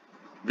ஆகும்?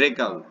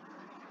 பிரேக் ஆகும்.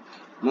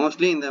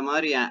 மோஸ்ட்லி இந்த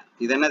மாதிரி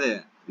இது என்னது?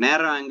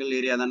 நேரோ ஆங்கிள்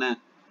ஏரியா தானே,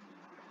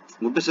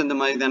 முட்டு சந்து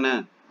மாதிரி தானே.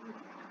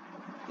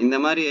 இந்த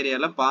மாதிரி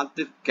ஏரியால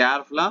பார்த்து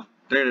கேர்ஃபுல்லா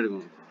ட்ரேட்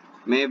எடுக்கணும்.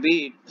 மேபி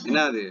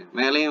என்னது,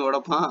 மேலேயும்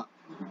உடைப்பான்,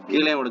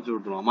 கீழே உடைச்சு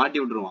விட்டுருவான், மாட்டி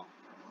விட்டுருவான்.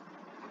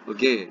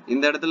 ஓகே,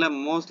 இந்த இடத்துல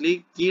மோஸ்ட்லி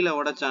கீழே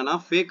உடைச்சானா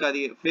ஃபேக்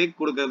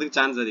கொடுக்கறதுக்கு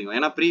சான்ஸ் அதிகம்.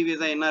 ஏன்னா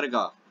ப்ரீவியஸா என்ன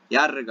இருக்கா,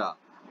 யார் இருக்கா,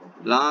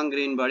 லாங்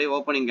கிரீன் பாடி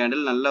ஓப்பனிங்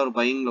கேண்டில் நல்ல ஒரு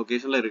பையிங்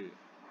லொகேஷன்ல இருக்கு.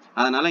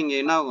 அதனால இங்க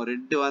என்ன ஆகும்?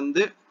 ரெட்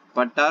வந்து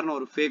பட்டார்னு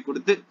ஒரு ஃபேக்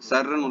கொடுத்து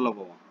சர்ன்னு உள்ள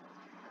போவோம்.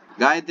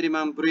 காயத்ரி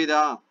மேம்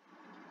புரியுதா?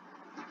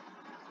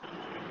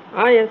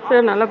 எஸ்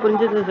சார், நல்லா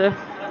புரிஞ்சுது சார்.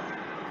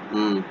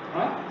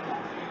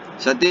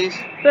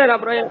 சதீஷ் சார்,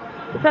 அப்புறம்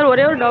சார்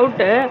ஒரே ஒரு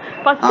டவுட்டு.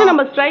 ஃபர்ஸ்ட்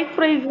நம்ம ஸ்ட்ரைக்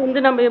ப்ரைஸ் வந்து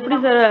நம்ம எப்படி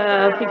சார்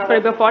ஃபிக்ஸ் பண்ணி,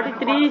 இப்போ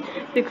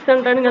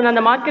 43,600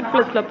 அந்த மார்க்கெட்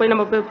பிளேஸ்ல போய்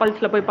நம்ம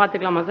பல்ஸ்ல போய்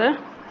பார்த்துக்கலாமா சார்?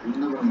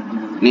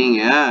 நீங்க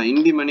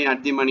இந்தி மணி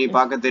அத்தி மணி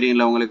பார்க்க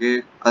தெரியும்ல உங்களுக்கு,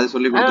 அது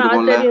சொல்லி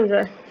கொடுத்துருக்கோம்ல.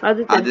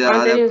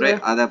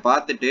 அத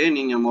பார்த்துட்டு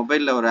நீங்க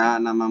மொபைல்ல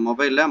நம்ம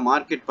மொபைல்ல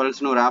மார்க்கெட்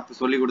பல்ஸ்னு ஒரு ஆப்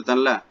சொல்லி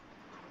கொடுத்தேன்ல.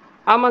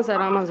 ஆமா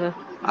சார், ஆமா சார்.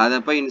 அத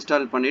போய்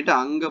இன்ஸ்டால் பண்ணிட்டு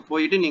அங்க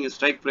போயிட்டு நீங்க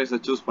ஸ்ட்ரைக் பிரைஸை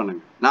சூஸ்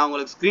பண்ணுங்க. நான்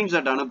உங்களுக்கு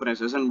ஸ்கிரீன்ஷாட் அனுப்புறேன்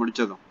செஷன்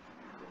முடிச்சதும்.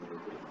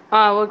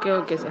 Okay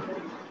okay sir,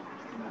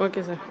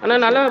 okay sir. ஆனா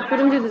நல்லா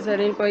புரிஞ்சுது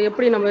சார். இப்போ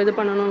எப்படி நம்ம இது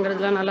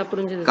பண்ணணும்ங்கிறதுலாம் நல்லா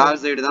புரிஞ்சுது. கால்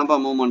சைடு தான்ப்பா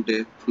மூவ்மெண்ட்.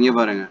 இங்க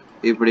பாருங்க,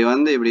 இப்படி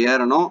வந்து இப்படி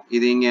ஏறணும்.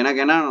 இது இங்க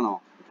எனக்கு என்ன ஆகணும்?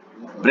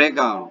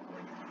 பிரேக் ஆகணும்.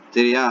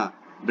 சரியா?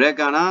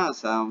 பிரேக் ஆனா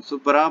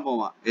சூப்பரா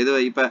போவான். இது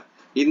இப்ப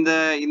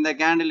இந்த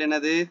கேண்டில்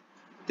என்னது?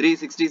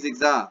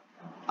 366.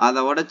 அதை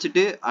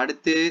உடைச்சிட்டு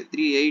அடுத்து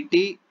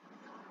 380,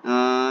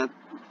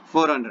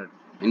 400.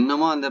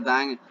 இன்னமும் அந்த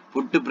பேங்க்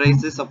புட்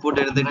பிரைஸ்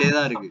சப்போர்ட் எடுத்துட்டே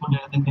தான் இருக்கு.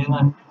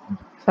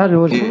 சார்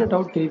ஒரு சின்ன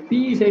டவுட்,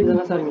 பிஇ சைடு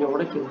தான சார் இங்க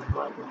உடைக்குது?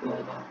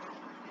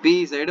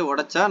 பிஇ சைடு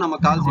உடைச்சா நம்ம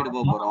கால் சைடு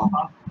போக போறோம்.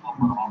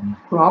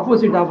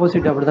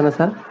 ஆப்போசிட் அப்படிதானே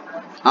சார்?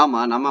 ஆமா,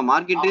 நம்ம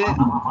மார்க்கெட்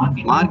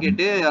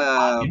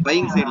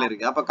பையிங் சைடுல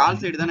இருக்கு. அப்ப கால்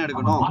சைடு தானே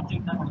எடுக்கணும்.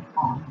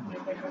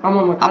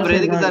 ஆமா. அப்புறம்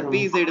எதுக்கு சார்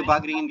பிஇ சைடு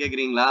பாக்குறீங்கன்னு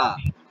கேக்குறீங்களா?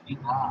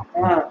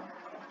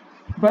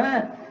 இப்ப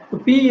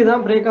பிஇ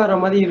தான் பிரேக் ஆற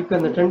மாதிரி இருக்கு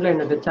அந்த ட்ரெண்ட்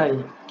லைன்ல டச் ஆகி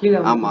கீழ.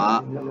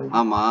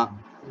 ஆமா.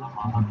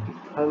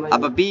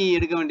 அப்ப பிஇ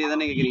எடுக்க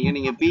வேண்டியதானே கேக்குறீங்க.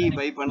 நீங்க பிஇ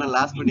பை பண்ண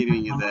லாஸ்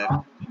பண்ணிடுவீங்க சார்.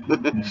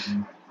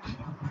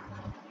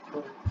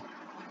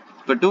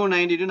 இப்ப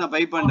 292 நான்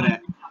பை பண்றேன்,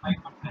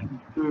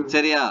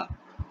 சரியா?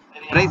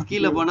 பிரைஸ்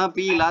கீழே போனா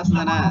பிஇ லாஸ்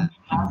தானே.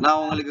 நான்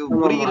உங்களுக்கு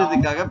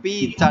புரிகிறதுக்காக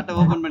பிஇ சார்ட்டை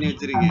ஓபன் பண்ணி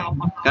வச்சிருக்கேன்.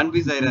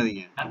 கன்ஃபியூஸ்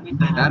ஆயிராதீங்க.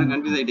 யாரும்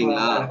கன்ஃபியூஸ்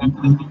ஆயிட்டீங்களா?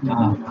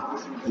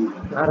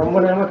 நான் ரொம்ப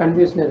நேரமா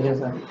கன்ஃபியூஸ்ல இருக்கேன்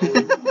சார்.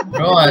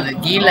 ப்ரோ அது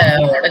கீழே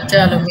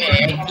உடைச்சாலுமே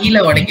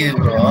கீழே உடைக்குது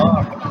ப்ரோ.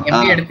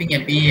 எப்படி எடுப்பீங்க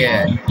பிஇ?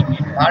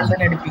 கால்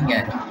தானே எடுப்பீங்க.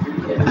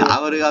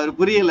 அவரு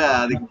புரியல,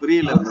 அதுக்கு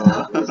புரியல ப்ரோ.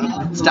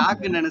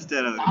 ஸ்டாக்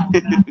நினைச்சிட்டாரு அவரு.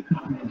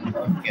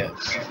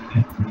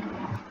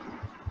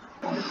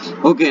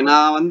 ஓகே,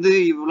 நான் வந்து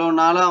இவ்வளவு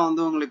நாளா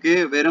வந்து உங்களுக்கு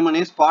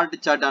வெறுமனே ஸ்பாட்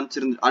சார்ட்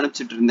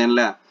அனுப்பிச்சிட்டு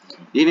இருந்தேன்ல.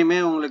 இனிமே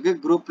உங்களுக்கு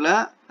குரூப்ல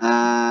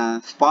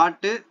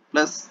ஸ்பாட்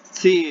பிளஸ்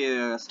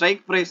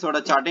ஸ்ட்ரைக் பிரைஸோட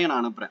சார்ட்டையும்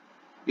நான் அனுப்புறேன்.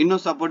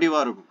 இன்னும்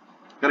சப்போர்ட்டிவா இருக்கும்.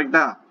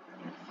 கரெக்டா?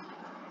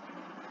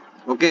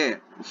 ஓகே.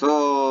 ஸோ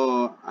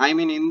ஐ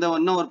மீன் இந்த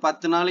இன்னும் ஒரு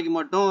 10 நாளைக்கு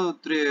மட்டும்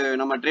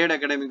நம்ம ட்ரேட்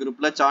அகாடமி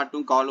குரூப்ல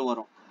சார்ட்டும் காலும்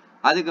வரும்.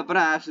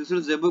 அதுக்கப்புறம் ஆஸ்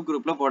யூசுவல் ஜெபு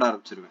குரூப்ல போட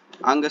ஆரம்பிச்சிருவேன்.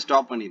 அங்க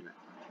ஸ்டாப் பண்ணிடுவேன்.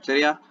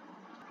 சரியா?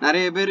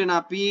 நிறைய பேர்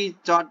நான் பி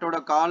சார்ட்டோட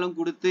காலும்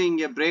கொடுத்து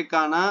இங்க பிரேக்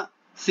ஆனா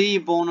சி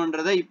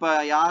போகணுன்றத இப்ப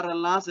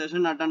யாரெல்லாம்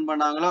செஷன் அட்டன்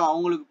பண்ணாங்களோ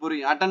அவங்களுக்கு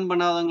புரியும். அட்டன்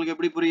பண்ணாதவங்களுக்கு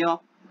எப்படி புரியும்?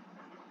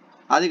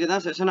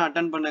 அதுக்குதான் செஷன்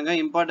அட்டன் பண்ணுங்க,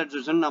 இம்பார்ட்டன்ட்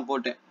செஷன் நான்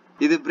போட்டேன்.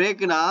 இது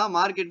பிரேக்னா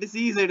மார்க்கெட்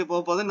சி சைடு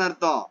போகுதுன்னு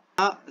அர்த்தம்.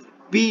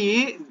 பி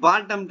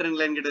பாட்டம் ட்ரெண்ட்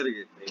லைன் கிட்ட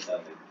இருக்கு.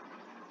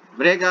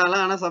 பிரேக்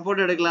ஆகலாம், ஆனா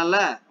சப்போர்ட் எடுக்கலாம்ல.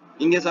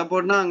 இங்க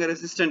சப்போர்ட்னா அங்க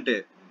ரெசிஸ்டன்ட்.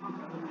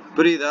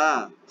 புரியுதா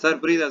சார்?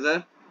 புரியுதா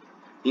சார்?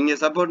 இங்க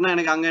சப்போர்ட்னா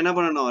எனக்கு அங்க என்ன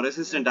பண்ணணும்?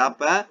 ரெசிஸ்டன்ட்.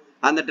 அப்ப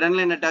அந்த ட்ரெண்ட்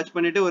லைனை டச்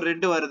பண்ணிட்டு ஒரு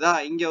ரெட் வருதா,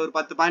 இங்க ஒரு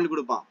 10 பாயிண்ட்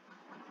கொடுப்பான்.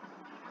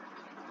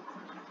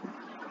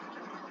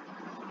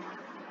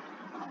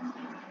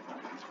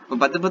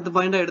 இப்ப 10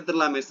 பாயிண்டா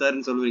எடுத்துடலாமே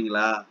சார்ன்னு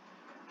சொல்லுவீங்களா?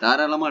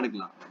 தாராளமா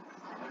எடுக்கலாம்.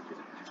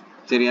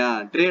 சரியா?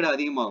 ட்ரேட்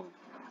அதிகமாகும்.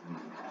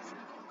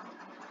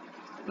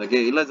 ஓகே.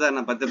 இல்ல சார்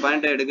நான் 10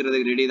 பாயிண்ட்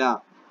எடுக்கிறதுக்கு ரெடி தான்.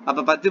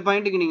 அப்ப 10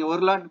 பாயிண்ட்டுக்கு நீங்க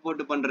ஒரு லாட்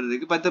போட்டு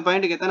பண்றதுக்கு 10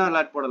 பாயிண்ட்டுக்கு எத்தனை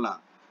லாட்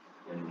போடலாம்?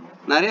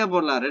 நிறைய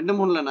போடலாம். 2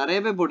 3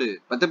 நிறையவே போடு.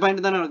 10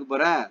 பாயிண்ட் தானே எடுக்க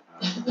போற.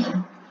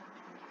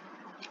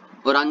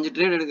 ஒரு 5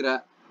 ட்ரேட் எடுக்கிற,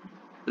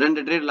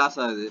 2 ட்ரேட் லாஸ்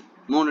ஆகுது,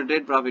 3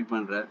 ட்ரேட் ப்ராஃபிட்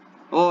பண்ற,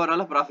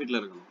 ஓவராலா ப்ராஃபிட்ல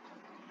இருக்கணும்.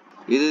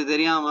 இது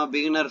தெரியாம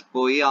பிகினர்ஸ்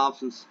போய்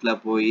ஆப்ஷன்ஸ்ல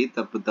போய்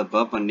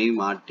தப்பா பண்ணி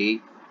மாட்டி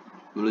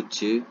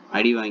முழிச்சு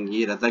அடி வாங்கி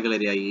ரத்த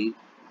கலரி ஆகி.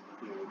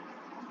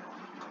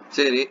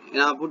 சரி,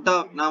 நான் புட்டா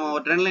நாம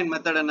ஒரு ட்ரெண்ட் லைன்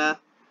மெத்தட் என்ன?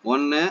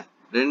 1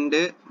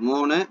 2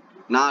 3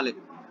 4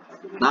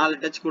 4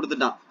 டச்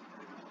கொடுத்துட்டான்.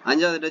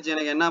 5வது டச்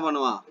எனக்கு என்ன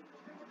பண்ணுவான்?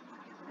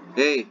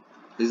 ஏய்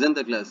லிசன்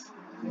தி கிளாஸ்.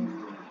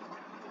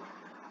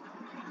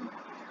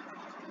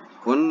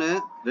 1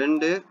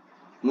 2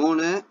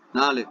 3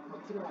 4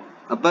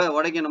 அப்ப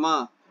உடைக்கணுமா?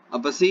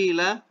 அப்ப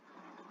சில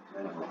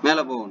மேல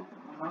போகணும்.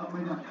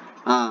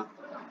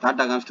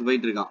 டாட்டா காமிச்சிட்டு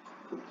போயிட்டு இருக்கான்.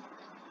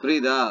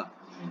 புரியுதா?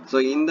 சோ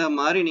இந்த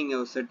மாதிரி நீங்க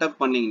செட்டப்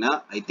பண்ணீங்கன்னா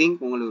ஐ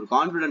திங்க் உங்களுக்கு ஒரு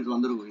கான்ஃபிடன்ஸ்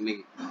வந்துருக்கும்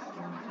இன்னைக்கு.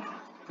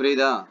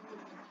 புரியுதா?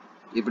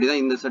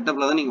 இப்படிதான் இந்த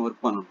செட்டப்ல தான் நீங்க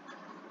ஒர்க் பண்ணணும்.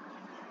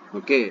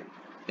 ஓகே.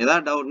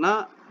 ஏதாவது டவுட்னா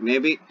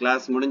மேபி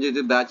கிளாஸ்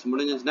முடிஞ்சது, பேட்ச்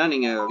முடிஞ்சிச்சுன்னா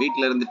நீங்க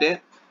வீட்ல இருந்துட்டு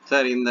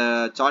சார் இந்த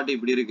சார்ட்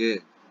இப்படி இருக்கு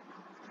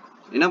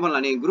என்ன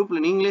பண்ணலாம், நீங்க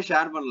குரூப்ல நீங்களே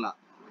ஷேர் பண்ணலாம்.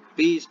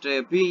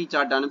 பி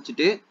சார்ட்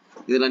அனுப்பிச்சிட்டு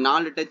இதுல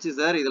 4 டச்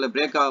சார், இதுல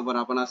பிரேக் ஆக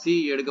போறேன், அப்ப நான் சி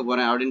எடுக்க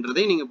போறேன்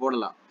அப்படின்றதையும் நீங்க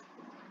போடலாம்.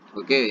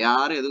 ஓகே.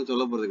 யாரும் எதுவும்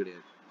சொல்ல போறது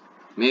கிடையாது.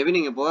 மேபி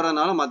நீங்க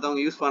போறதுனால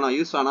மத்தவங்க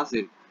யூஸ் ஆனா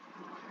சரி,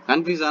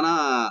 கன்ஃபியூஸ் ஆனா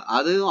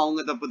அதுவும்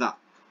அவங்க தப்பு தான்.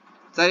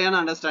 சரியான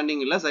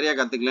அண்டர்ஸ்டாண்டிங் இல்ல, சரியா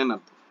கத்துக்கலன்னு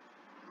அர்த்தம்.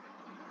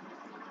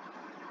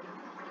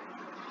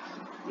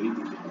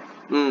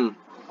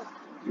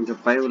 இந்த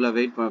 5ல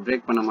வெயிட்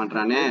பிரேக் பண்ண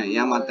மாட்டானே,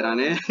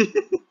 ஏமாத்துறானே.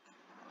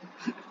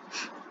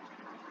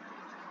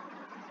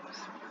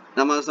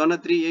 நம்ம சொன்ன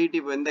 380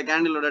 இப்போ இந்த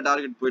கேண்டிலோட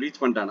டார்கெட் போய்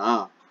ரீச் பண்ணிட்டானா?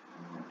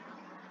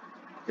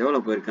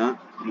 எவ்வளவு போயிருக்கான்?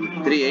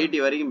 380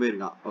 வரைக்கும்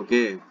போயிருக்கான்.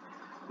 ஓகே.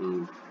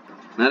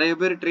 நிறைய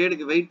பேர்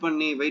ட்ரேடுக்கு வெயிட்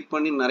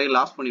பண்ணி நிறைய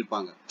லாஸ்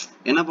பண்ணிருப்பாங்க.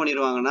 என்ன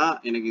பண்ணிடுவாங்கன்னா,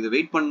 எனக்கு இது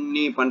வெயிட்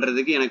பண்ணி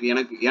பண்றதுக்கு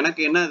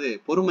எனக்கு என்னது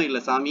பொறுமை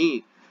இல்ல சாமி,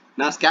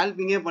 நான்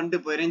ஸ்கேல்பிங்கே பண்ணிட்டு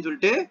போயிறேன்னு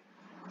சொல்லிட்டு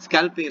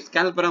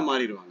ஸ்கேல்பரா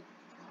மாறிடுவாங்க.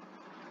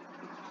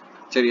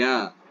 சரியா?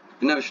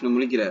 என்ன விஷயம்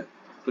முழிக்கிற?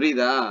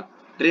 புரியுதா?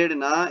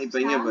 ட்ரேடுனா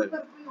இப்ப இங்க பாரு,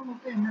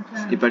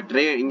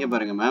 இப்ப இங்க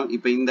பாருங்க மேம்,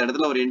 இப்ப இந்த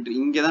இடத்துல ஒரு என்ட்ரி,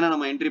 இங்கதானே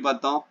நம்ம என்ட்ரி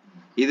பார்த்தோம்.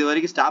 இது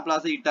வரைக்கும் ஸ்டாப்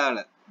லாஸ் ஹிட்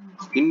ஆகல,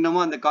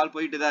 இன்னமும் அந்த கால்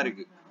போயிட்டு தான்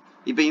இருக்கு.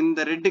 இப்ப இந்த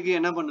ரெட்டுக்கு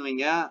என்ன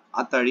பண்ணுவீங்க?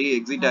 அத்தாடி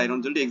எக்ஸிட்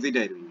ஆயிரும்னு சொல்லிட்டு எக்ஸிட்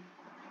ஆயிருவீங்க.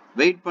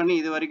 வெயிட் பண்ணி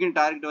இது வரைக்கும்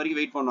டார்கெட் வரைக்கும்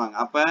வெயிட் பண்ணுவாங்க.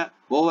 அப்ப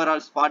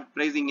ஓவரால் ஸ்பாட்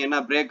பிரைசிங் என்ன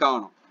பிரேக்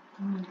ஆகணும்.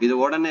 இது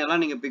உடனே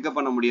எல்லாம் நீங்க பிக்கப்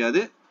பண்ண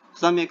முடியாது.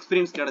 சம்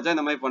எக்ஸ்பீரியன்ஸ் கிடைச்சா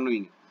இந்த மாதிரி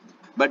பண்ணுவீங்க.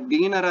 பட்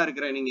பிகினரா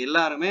இருக்கிற நீங்க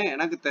எல்லாருமே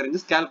எனக்கு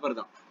தெரிஞ்சு ஸ்கேல்பர்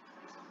தான்.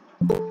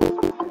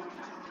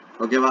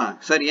 ஓகேவா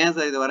சார்? ஏன்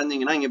சார் இது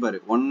வரைஞ்சீங்கன்னா இங்க பாரு,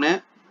 1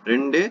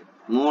 2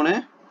 3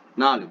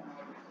 4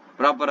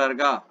 ப்ராப்பரா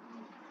இருக்கா?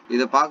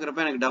 இத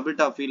பாக்குறப்ப எனக்கு டபுள்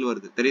டாப் ஃபீல்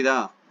வருது, தெரியுதா?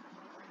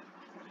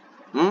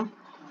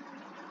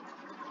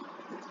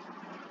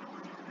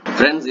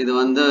 ஃப்ரெண்ட்ஸ், இது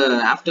வந்து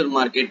ஆஃப்டர்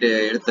மார்க்கெட்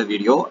எடுத்த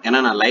வீடியோ. ஏன்னா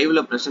நான்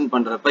லைவ்ல ப்ரெசென்ட்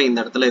பண்றப்ப இந்த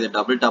இடத்துல இது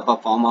டபுள் டாப்பா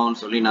ஃபார்ம்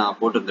ஆகும்னு சொல்லி நான்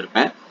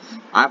போட்டுருந்திருப்பேன்.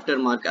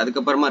 ஆஃப்டர் மார்க்கெட்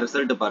அதுக்கப்புறமா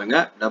ரிசல்ட் பாருங்க,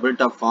 டபுள்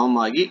டாப் ஃபார்ம்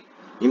ஆகி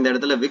இந்த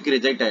இடத்துல விக்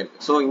ரிஜெக்ட்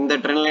ஆயிருக்கு. ஸோ இந்த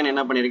ட்ரெண்ட் லைன்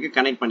என்ன பண்ணிருக்கு?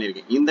 கனெக்ட்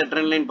பண்ணிருக்கு. இந்த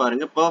ட்ரெண்ட் லைன்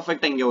பாருங்க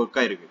பெர்ஃபெக்ட்டா இங்க ஒர்க்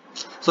ஆயிருக்கு.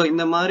 ஸோ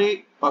இந்த மாதிரி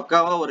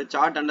பக்காவா ஒரு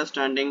chart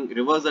understanding,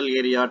 reversal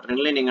area,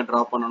 trend line எங்க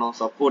டிரா பண்ணணும்,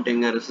 சப்போர்ட்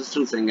எங்க,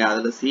 ரெசிஸ்டன்ஸ் எங்க,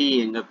 அதுல சி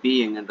எங்க, பி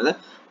எங்கன்றத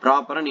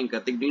ப்ராப்பரா நீங்க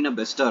கத்துக்கிட்டீங்கன்னா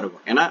பெஸ்டா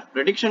இருக்கும். ஏன்னா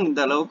ப்ரெடிக்ஷன்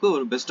இந்த அளவுக்கு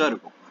ஒரு பெஸ்டா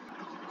இருக்கும்.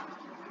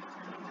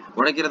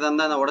 உடைக்கிறதா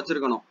இருந்தா நான்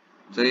உடைச்சிருக்கணும்.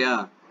 சரியா?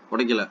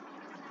 உடைக்கல.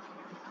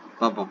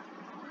 பார்ப்போம்.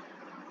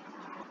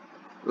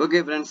 ஓகே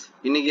ஃப்ரெண்ட்ஸ்,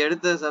 இன்னைக்கு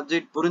எடுத்த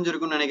சப்ஜெக்ட்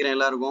புரிஞ்சிருக்கும்னு நினைக்கிறேன்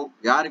எல்லாருக்கும்.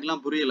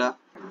 யாருக்கெல்லாம் புரியல,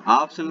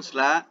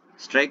 ஆப்ஷன்ஸ்ல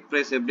ஸ்ட்ரைக்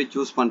பிரைஸ் எப்படி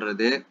சூஸ்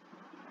பண்றது,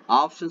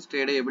 ஆப்ஷன்ஸ்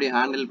ட்ரேடை எப்படி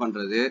ஹேண்டில்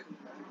பண்றது,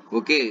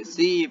 ஓகே,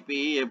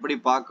 சிஇபி எப்படி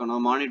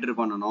பார்க்கணும், மானிட்டர்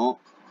பண்ணணும்,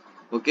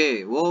 ஓகே,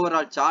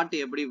 ஓவரால் சார்ட்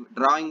எப்படி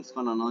டிராயிங்ஸ்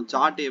பண்ணணும்,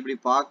 சார்ட் எப்படி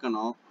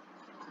பார்க்கணும்,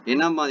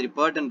 என்ன மாதிரி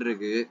பேட்டர்ன்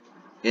இருக்கு,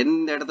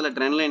 எந்த இடத்துல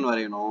ட்ரெண்ட் லைன்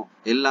வரையணும்,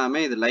 எல்லாமே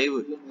இது லைவ்.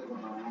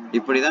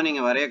 இப்படிதான்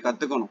நீங்க வரைய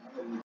கத்துக்கணும்.